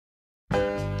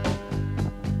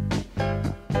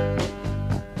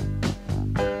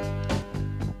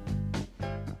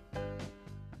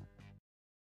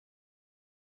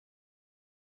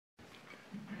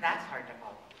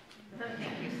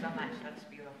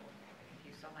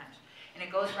And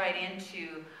it goes right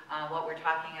into what we're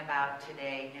talking about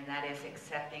today, and that is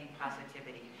accepting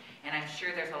positivity. And I'm sure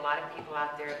there's a lot of people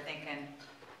out there thinking,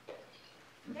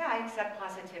 yeah, I accept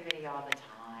positivity all the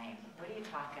time. What are you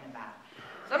talking about?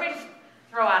 So let me just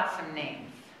throw out some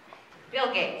names.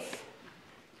 Bill Gates,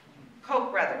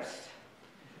 Koch brothers,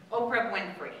 Oprah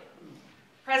Winfrey,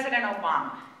 President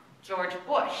Obama, George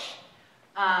Bush,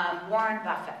 Warren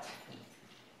Buffett.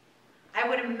 I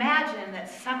would imagine that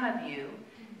some of you,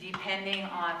 depending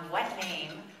on what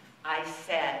name I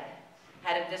said,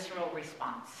 had a visceral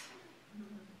response.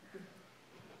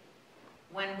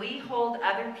 When we hold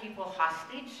other people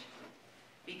hostage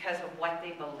because of what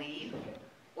they believe,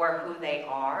 or who they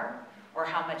are, or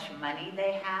how much money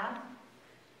they have,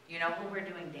 you know who we're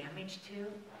doing damage to?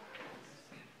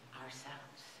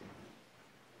 Ourselves.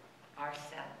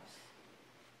 Ourselves.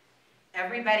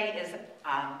 Everybody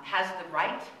has the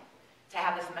right to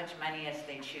have as much money as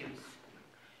they choose.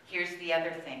 Here's the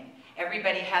other thing.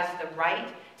 Everybody has the right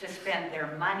to spend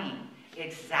their money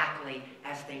exactly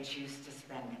as they choose to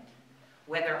spend it.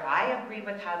 Whether I agree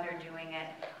with how they're doing it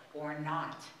or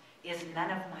not is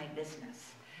none of my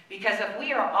business. Because if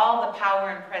we are all the power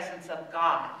and presence of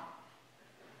God,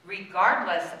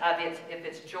 regardless of if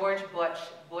it's George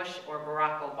Bush or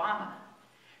Barack Obama,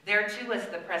 there too is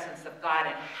the presence of God.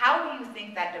 And how do you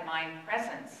think that divine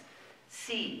presence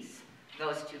sees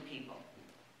those two people?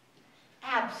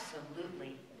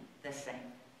 Absolutely the same.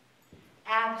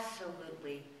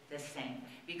 Absolutely the same.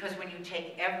 Because when you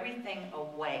take everything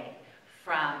away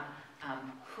from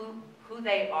who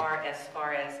they are as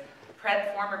far as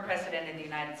former President of the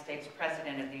United States,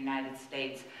 President of the United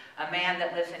States, a man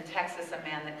that lives in Texas, a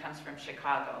man that comes from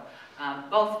Chicago,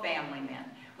 both family men.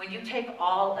 When you take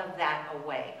all of that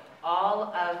away,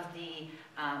 all of the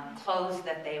clothes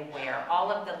that they wear,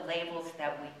 all of the labels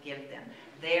that we give them,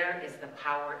 there is the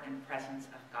power and presence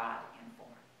of God in form.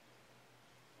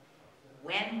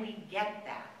 When we get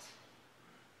that,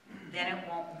 then it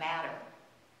won't matter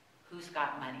who's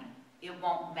got money. It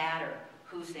won't matter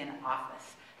who's in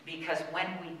office. Because when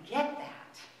we get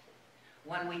that,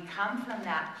 when we come from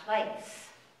that place,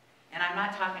 and I'm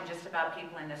not talking just about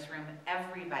people in this room,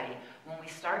 everybody, when we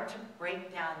start to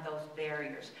break down those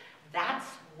barriers, that's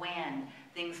when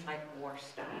things like war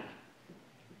start.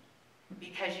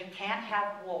 Because you can't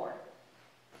have war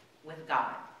with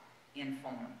God in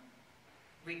form,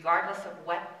 regardless of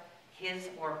what his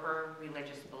or her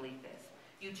religious belief is.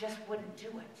 You just wouldn't do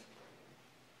it.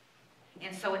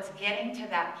 And so it's getting to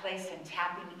that place and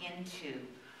tapping into,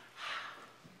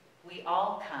 we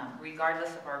all come, regardless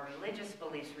of our religious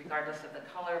beliefs, regardless of the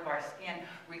color of our skin,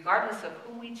 regardless of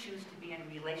who we choose to be in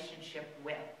relationship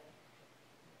with.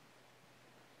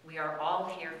 We are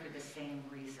all here for the same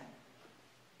reason.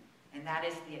 And that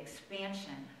is the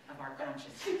expansion of our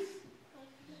consciousness.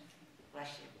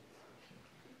 Bless you.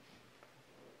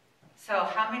 So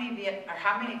how many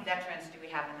veterans do we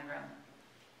have in the room?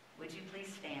 Would you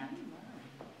please stand?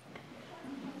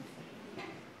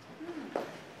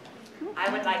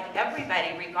 I would like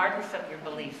everybody, regardless of your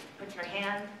beliefs, to put your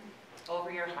hand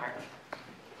over your heart.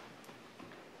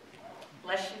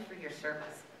 Bless you for your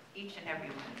service, each and every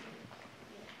one of you.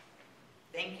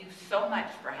 Thank you so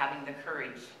much for having the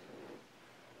courage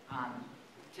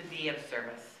to be of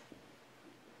service.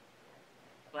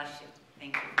 Bless you.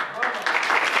 Thank you.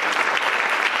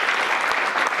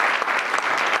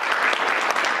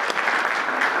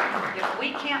 If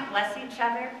we can't bless each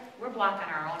other, we're blocking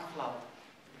our own flow.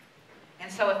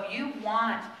 And so if you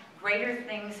want greater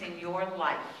things in your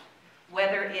life,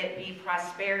 whether it be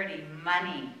prosperity,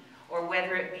 money, or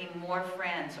whether it be more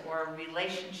friends, or a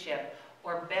relationship,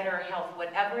 or better health,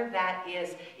 whatever that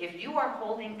is, if you are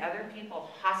holding other people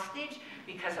hostage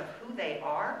because of who they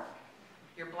are,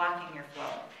 you're blocking your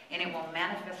flow. And it will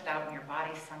manifest out in your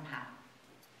body somehow.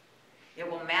 It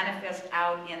will manifest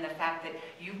out in the fact that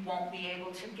you won't be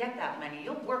able to get that money.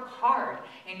 You'll work hard,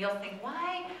 and you'll think,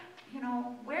 why,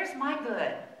 where's my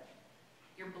good?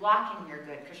 You're blocking your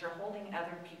good because you're holding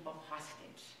other people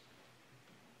hostage.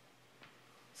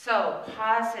 So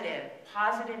positive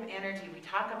energy. We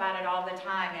talk about it all the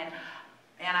time,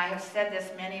 and I have said this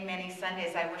many, many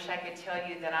Sundays. I wish I could tell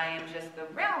you that I am just the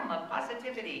realm of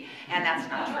positivity, and that's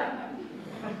not true.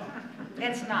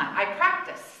 It's not. I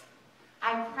practice.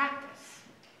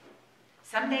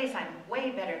 Some days I'm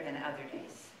way better than other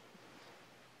days.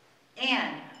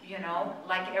 And,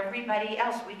 like everybody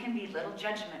else, we can be little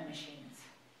judgment machines.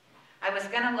 I was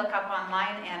going to look up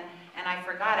online, and I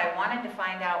forgot. I wanted to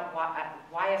find out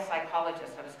why a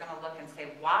psychologist. I was going to look and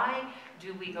say, why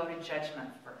do we go to judgment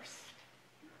first?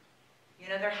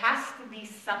 There has to be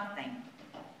something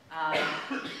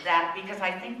that, because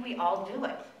I think we all do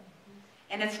it.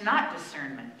 And it's not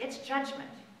discernment, it's judgment.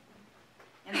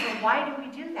 And so why do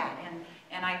we do that?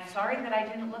 And I'm sorry that I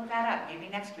didn't look that up. Maybe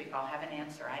next week I'll have an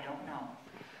answer. I don't know.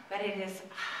 But it is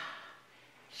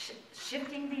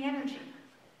shifting the energy.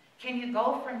 Can you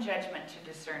go from judgment to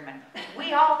discernment?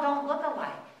 We all don't look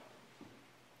alike.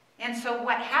 And so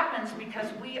what happens, because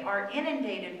we are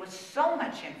inundated with so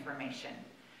much information,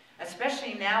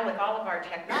 especially now with all of our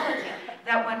technology,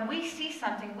 that when we see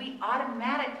something, we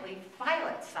automatically file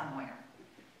it somewhere.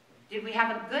 Did we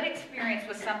have a good experience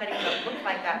with somebody that looked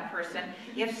like that person?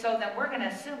 If so, then we're going to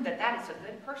assume that that is a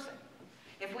good person.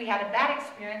 If we had a bad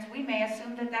experience, we may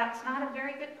assume that that's not a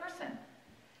very good person.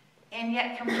 And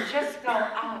yet, can we just go,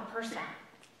 a person.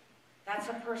 That's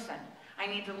a person. I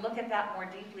need to look at that more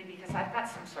deeply because I've got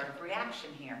some sort of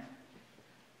reaction here.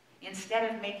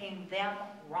 Instead of making them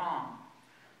wrong,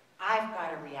 I've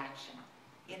got a reaction.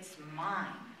 It's mine.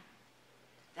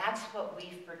 That's what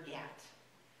we forget.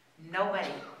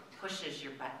 Nobody pushes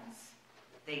your buttons.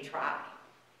 They try.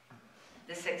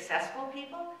 The successful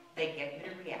people, they get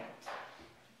you to react.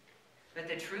 But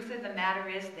the truth of the matter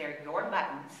is they're your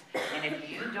buttons, and if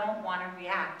you don't want to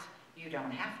react, you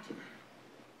don't have to.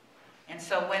 And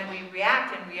so when we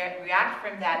react and react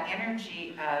from that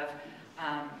energy of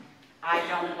I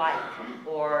don't like,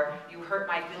 or you hurt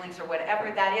my feelings, or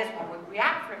whatever that is, when we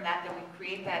react from that, then we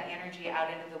create that energy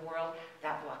out into the world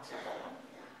that blocks our flow.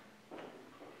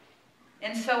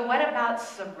 And so what about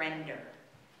surrender?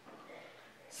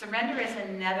 Surrender is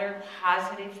another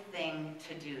positive thing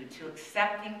to do, to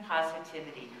accepting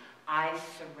positivity. I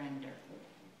surrender.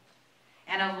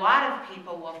 And a lot of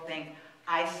people will think,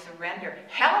 I surrender.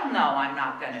 Hell no, I'm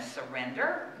not going to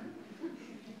surrender.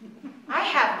 I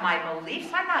have my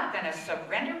beliefs. I'm not going to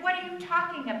surrender. What are you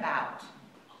talking about?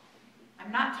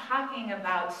 I'm not talking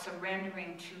about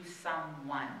surrendering to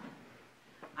someone.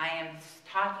 I am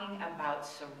talking about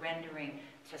surrendering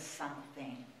to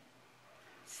something.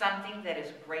 Something that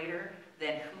is greater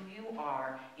than who you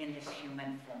are in this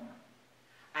human form.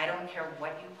 I don't care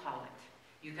what you call it.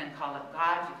 You can call it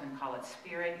God, you can call it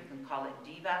spirit, you can call it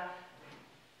diva.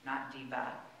 Not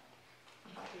diva.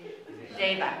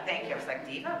 Deva, thank you. I was like,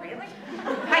 diva, really?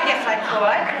 I guess I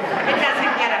could. It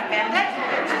doesn't get offended.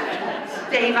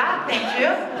 Deva, thank you.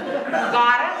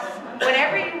 Goddess,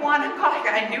 whatever you want to call it.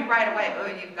 I knew right away, oh,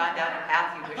 you've gone down a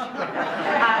path you wish you would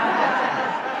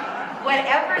have.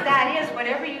 Whatever that is,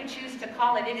 whatever you choose to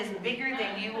call it, it is bigger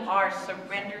than you are.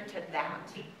 Surrender to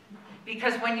that.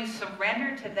 Because when you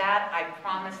surrender to that, I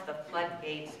promise the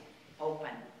floodgates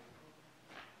open.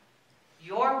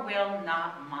 Your will,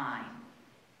 not mine.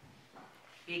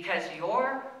 Because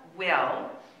your will,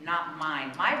 not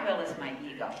mine. My will is my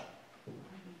ego.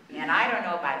 And I don't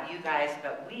know about you guys,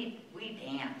 but we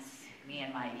dance, me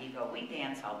and my ego. We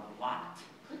dance a lot.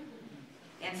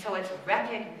 And so it's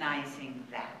recognizing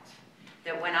that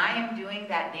when I am doing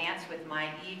that dance with my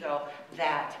ego,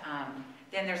 that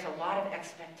then there's a lot of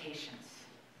expectations.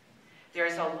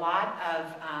 There's a lot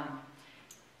of,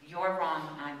 you're wrong,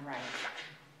 I'm right.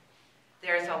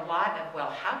 There's a lot of,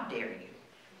 well, how dare you?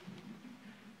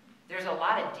 There's a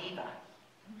lot of diva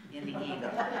in the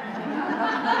ego.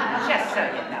 Just so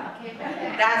you know.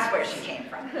 That's where she came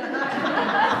from.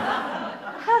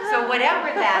 So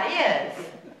whatever that is,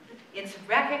 it's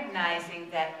recognizing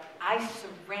that I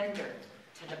surrender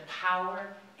to the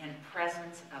power and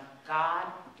presence of God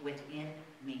within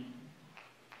me.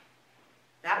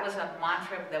 That was a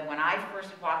mantra that when I first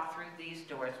walked through these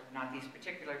doors, not these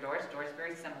particular doors, doors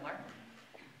very similar,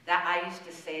 that I used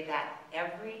to say that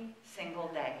every single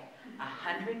day,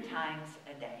 100 times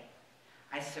a day.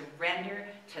 I surrender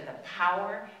to the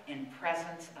power and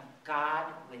presence of God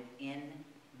within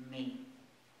me.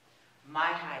 My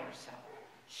higher self.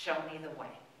 Show me the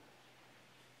way.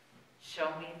 Show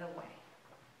me the way.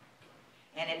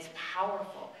 And it's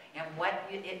powerful. And what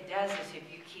it does is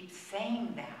if you keep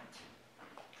saying that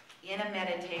in a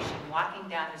meditation, walking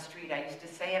down the street, I used to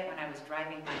say it when I was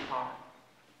driving my car.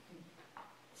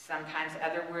 Sometimes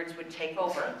other words would take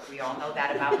over. We all know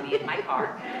that about me in my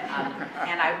car.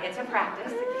 And it's a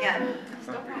practice. Again,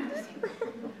 still practicing.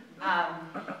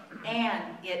 And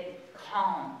it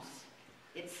calms.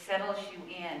 It settles you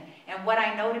in. And what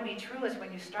I know to be true is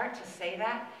when you start to say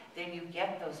that, then you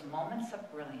get those moments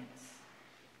of brilliance.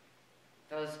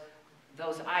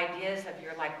 Those ideas of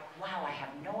you're like, wow, I have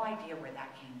no idea where that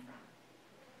came from.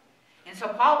 And so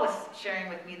Paul was sharing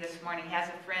with me this morning, he has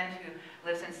a friend who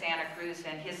lives in Santa Cruz,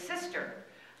 and his sister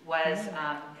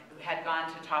had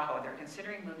gone to Tahoe. They're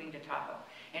considering moving to Tahoe.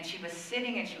 And she was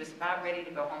sitting and she was about ready to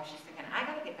go home. She's thinking, I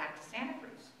got to get back to Santa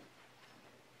Cruz.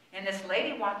 And this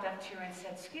lady walked up to her and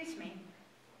said, excuse me,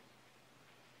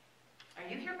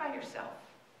 are you here by yourself?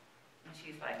 And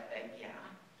she's like, yeah.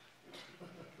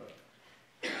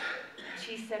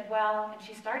 She said, well, and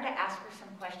she started to ask her some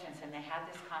questions, and they had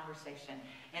this conversation.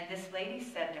 And this lady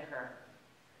said to her,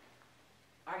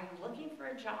 are you looking for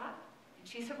a job? And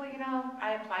she said, well, you know,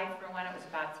 I applied for one. It was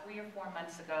about 3 or 4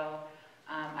 months ago.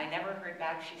 I never heard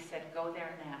back. She said, go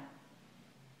there now.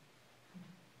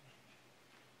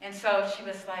 And so she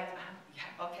was like,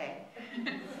 yeah, okay.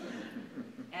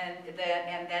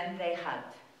 and then they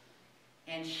hugged.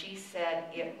 And she said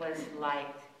it was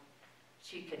like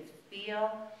she could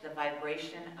feel the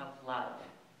vibration of love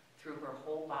through her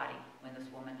whole body when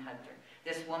this woman hugged her.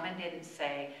 This woman didn't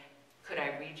say, could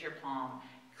I read your palm?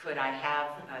 Could I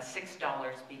have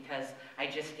 $6 because I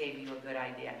just gave you a good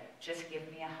idea? Just give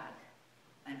me a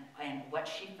hug. And what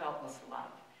she felt was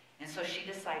love. And so she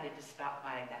decided to stop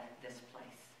by this place.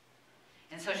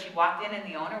 And so she walked in, and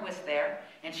the owner was there,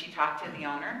 and she talked to the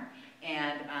owner.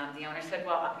 And the owner said,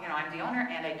 well, you know, I'm the owner,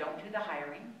 and I don't do the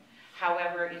hiring.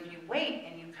 However, if you wait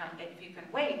and if you can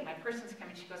wait, my person's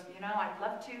coming. She goes, you know, I'd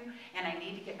love to, and I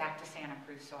need to get back to Santa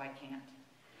Cruz, so I can't.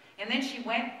 And then she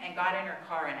went and got in her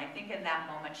car, and I think in that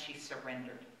moment she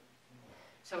surrendered.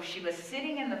 So she was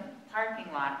sitting in the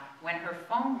parking lot when her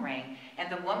phone rang,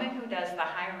 and the woman who does the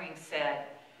hiring said,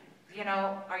 you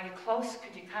know, are you close?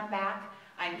 Could you come back?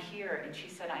 I'm here. And she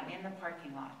said, I'm in the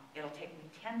parking lot. It'll take me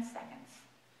 10 seconds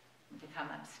to come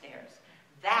upstairs.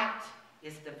 That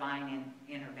is divine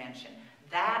intervention.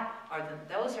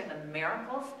 Those are the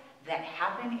miracles that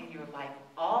happen in your life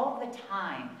all the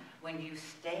time when you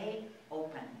stay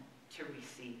open to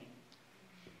receiving.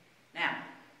 Now,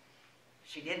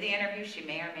 she did the interview. She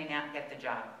may or may not get the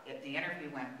job. If the interview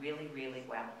went really, really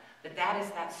well. But that is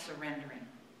that surrendering.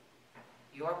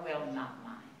 Your will, not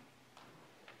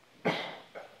mine.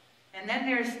 And then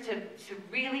there's, to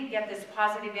really get this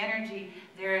positive energy,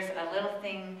 there's a little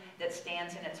thing that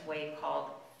stands in its way called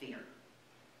fear.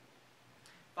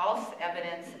 False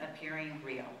evidence appearing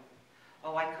real.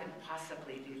 Oh, I couldn't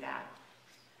possibly do that.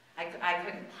 I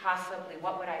couldn't possibly,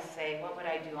 what would I say? What would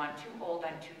I do? I'm too old,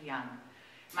 I'm too young.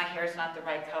 My hair's not the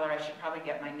right color, I should probably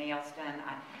get my nails done.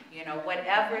 You know,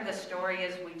 whatever the story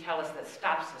is we tell us that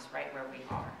stops us right where we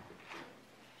are.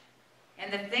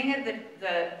 And the thing of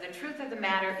the truth of the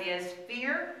matter is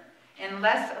fear,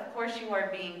 unless, of course, you are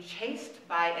being chased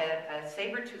by a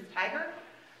saber-toothed tiger,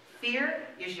 fear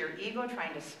is your ego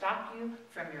trying to stop you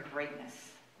from your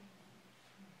greatness.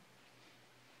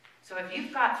 So if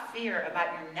you've got fear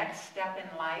about your next step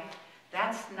in life,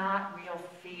 that's not real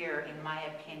fear, in my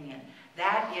opinion.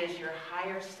 That is your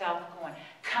higher self going,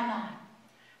 come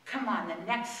on, the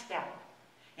next step.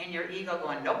 And your ego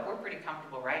going, nope, we're pretty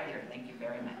comfortable right here, thank you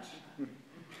very much.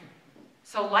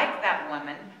 So like that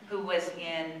woman who was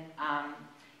in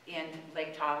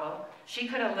Lake Tahoe, she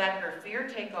could have let her fear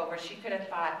take over. She could have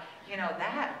thought, you know,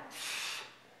 that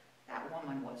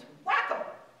woman was wacko.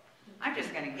 I'm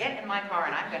just going to get in my car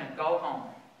and I'm going to go home.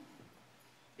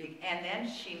 And then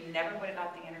she never would have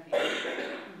got the interview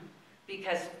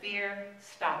because fear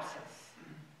stops us.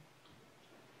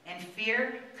 And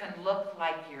fear can look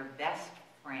like your best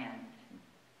friend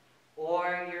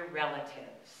or your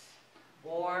relatives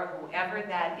or whoever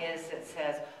that is that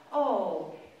says,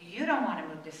 oh, you don't want to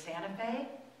move to Santa Fe?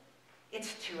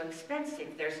 It's too expensive.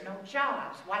 There's no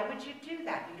jobs. Why would you do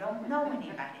that? You don't know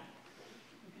anybody.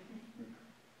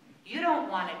 You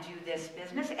don't want to do this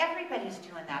business. Everybody's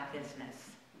doing that business.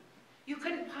 You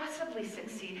couldn't possibly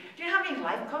succeed. Do you know how many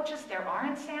life coaches there are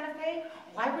in Santa Fe?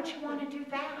 Why would you want to do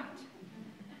that?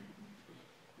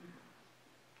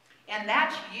 And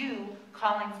that's you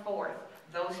calling forth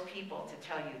those people to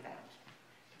tell you that.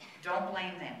 Don't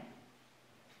blame them.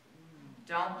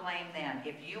 Don't blame them.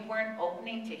 If you weren't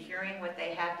opening to hearing what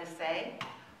they had to say,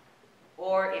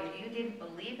 or if you didn't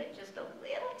believe it just a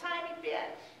little tiny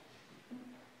bit,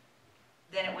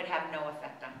 then it would have no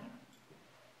effect on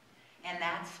you. And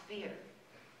that's fear.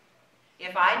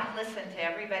 If I'd listened to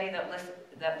everybody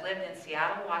that lived in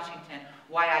Seattle, Washington,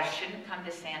 why I shouldn't come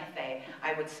to Santa Fe,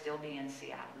 I would still be in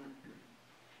Seattle.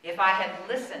 If I had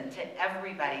listened to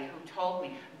everybody who told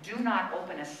me, do not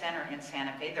open a center in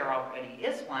Santa Fe, there already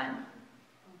is one,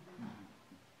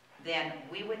 then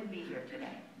we wouldn't be here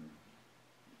today.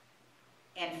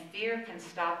 And fear can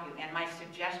stop you. And my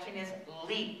suggestion is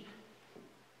leap.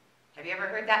 Have you ever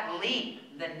heard that?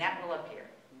 Leap. The net will appear.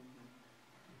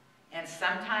 And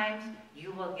sometimes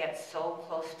you will get so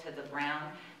close to the ground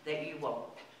that you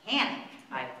will panic.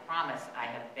 I promise, I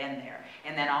have been there.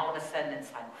 And then all of a sudden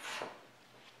it's like,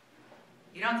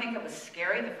 you don't think it was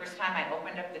scary the first time I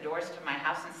opened up the doors to my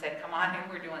house and said, come on in,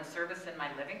 we're doing service in my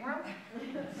living room?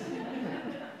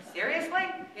 Seriously?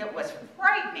 It was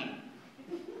frightening.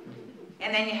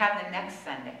 And then you have the next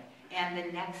Sunday. And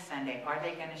the next Sunday, are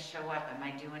they going to show up? Am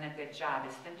I doing a good job?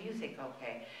 Is the music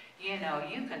okay? You know,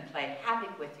 you can play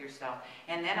havoc with yourself.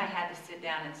 And then I had to sit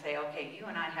down and say, okay, you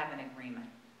and I have an agreement.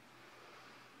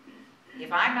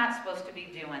 If I'm not supposed to be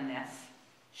doing this,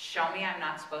 show me I'm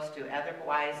not supposed to.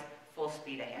 Otherwise, full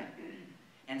speed ahead.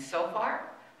 And so far,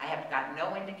 I have got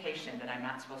no indication that I'm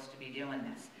not supposed to be doing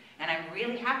this. And I'm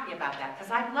really happy about that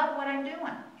because I love what I'm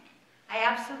doing. I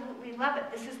absolutely love it.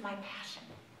 This is my passion.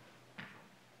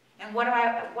 And what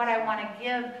I want to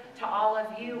give to all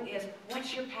of you is,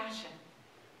 what's your passion?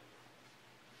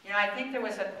 You know, I think there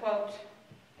was a quote,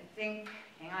 hang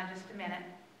on just a minute.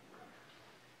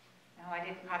 No, I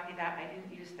didn't copy that. I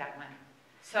didn't use that one.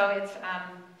 So it's,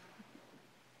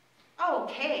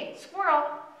 okay, squirrel.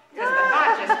 Because the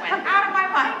thought just went out of my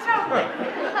mind totally.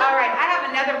 All right, I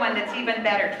have another one that's even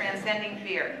better, Transcending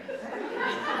Fear.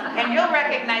 And you'll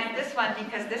recognize this one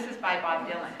because this is by Bob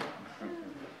Dylan.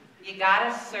 You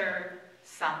gotta serve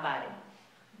somebody.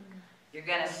 You're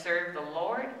gonna serve the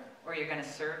Lord or you're gonna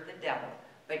serve the devil,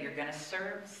 but you're gonna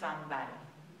serve somebody.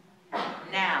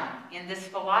 Now, in this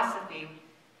philosophy,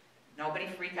 nobody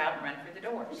freak out and run for the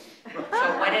doors.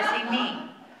 So what does he mean?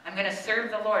 I'm going to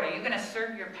serve the Lord. Are you going to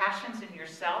serve your passions in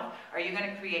yourself? Are you going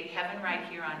to create heaven right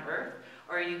here on earth?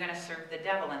 Or are you going to serve the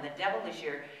devil? And the devil is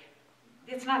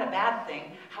it's not a bad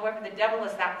thing. However, the devil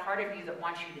is that part of you that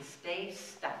wants you to stay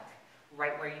stuck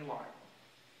right where you are.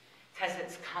 Because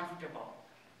it's comfortable.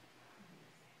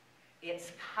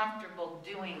 It's comfortable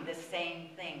doing the same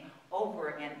thing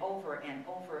over and over and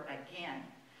over again.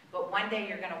 But one day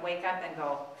you're going to wake up and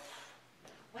go,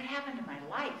 what happened to my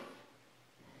life?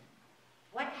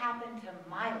 What happened to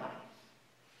my life?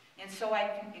 And so I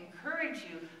can encourage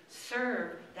you,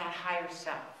 serve that higher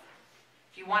self.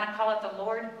 If you want to call it the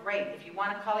Lord, great. If you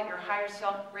want to call it your higher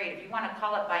self, great. If you want to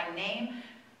call it by name,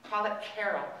 call it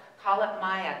Carol, call it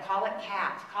Maya, call it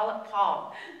Kat, call it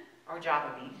Paul, or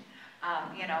Java Bean.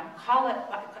 You know, call it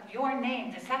your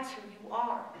name, because that's who you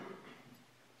are.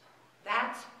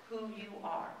 That's who you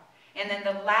are. And then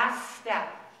the last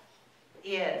step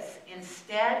is,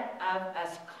 instead of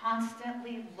us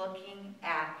constantly looking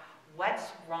at what's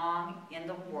wrong in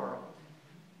the world,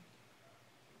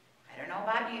 I don't know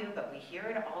about you, but we hear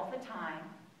it all the time,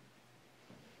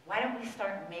 why don't we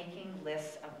start making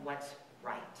lists of what's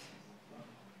right?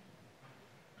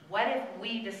 What if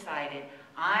we decided,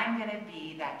 I'm going to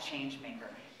be that change maker?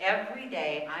 Every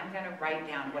day I'm going to write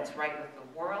down what's right with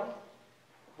the world,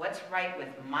 what's right with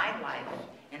my life,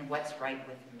 and what's right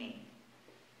with me.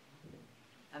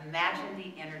 Imagine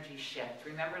the energy shift.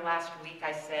 Remember last week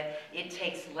I said it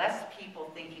takes less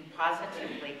people thinking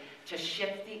positively to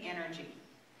shift the energy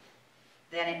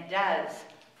than it does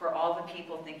for all the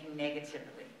people thinking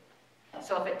negatively.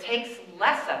 So if it takes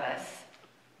less of us,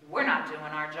 we're not doing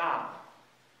our job.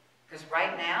 Because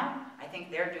right now, I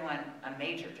think they're doing a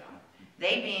major job.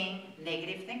 They being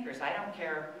negative thinkers. I don't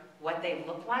care what they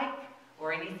look like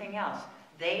or anything else.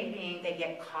 They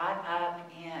get caught up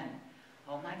in,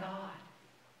 oh my God.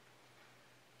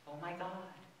 Oh my God,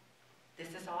 this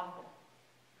is awful.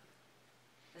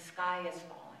 The sky is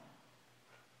falling.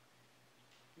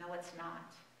 No, it's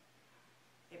not.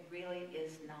 It really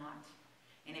is not.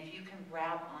 And if you can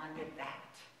grab onto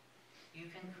that, you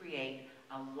can create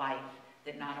a life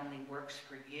that not only works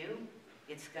for you,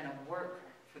 it's going to work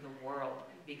for the world,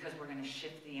 because we're going to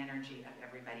shift the energy of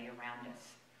everybody around us.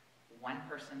 One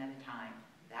person at a time.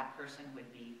 That person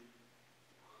would be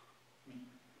me.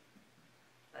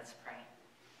 Let's pray.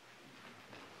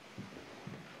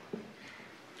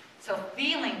 So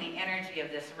feeling the energy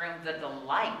of this room, the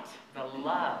delight, the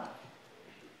love,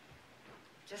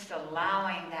 just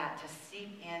allowing that to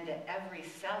seep into every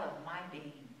cell of my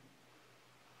being.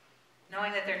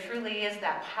 Knowing that there truly is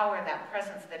that power, that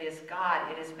presence that is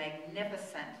God. It is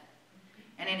magnificent.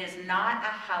 And it is not a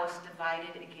house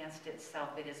divided against itself.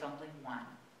 It is only one.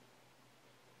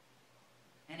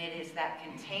 And it is that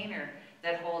container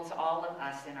that holds all of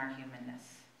us in our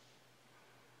humanness.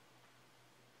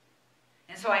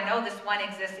 And so I know this one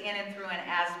exists in and through and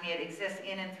as me. It exists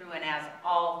in and through and as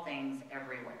all things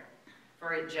everywhere.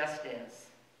 For it just is.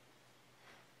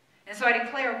 And so I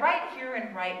declare right here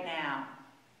and right now,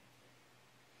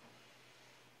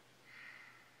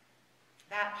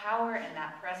 that power and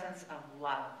that presence of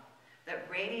love that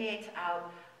radiates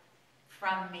out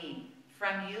from me,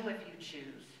 from you if you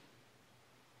choose,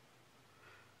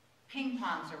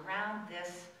 ping-pongs around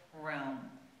this room,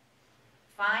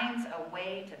 finds a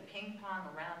way to ping-pong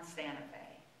around Santa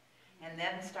Fe, and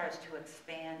then starts to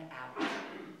expand out.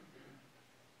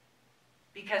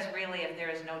 Because really, if there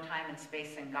is no time and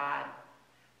space in God,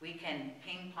 we can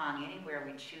ping-pong anywhere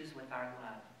we choose with our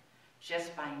love,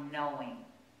 just by knowing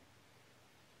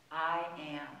I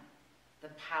am the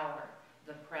power,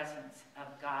 the presence of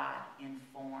God in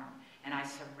form. And I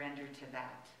surrender to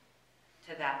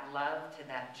that love, to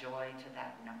that joy, to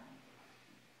that knowing.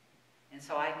 And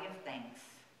so I give thanks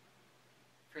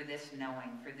for this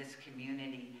knowing, for this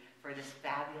community, for this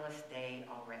fabulous day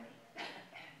already.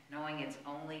 Knowing it's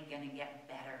only going to get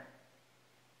better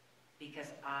because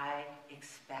I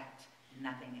expect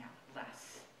nothing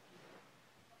less.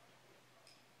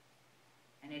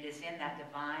 And it is in that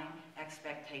divine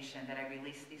expectation that I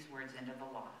release these words into the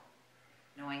law,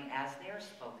 knowing as they are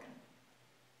spoken,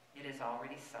 it is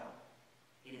already so.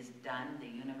 It is done. The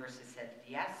universe has said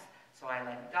yes, so I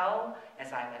let go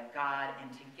as I let God,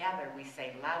 and together we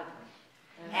say loudly,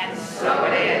 and so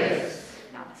it is.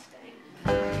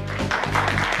 Namaste.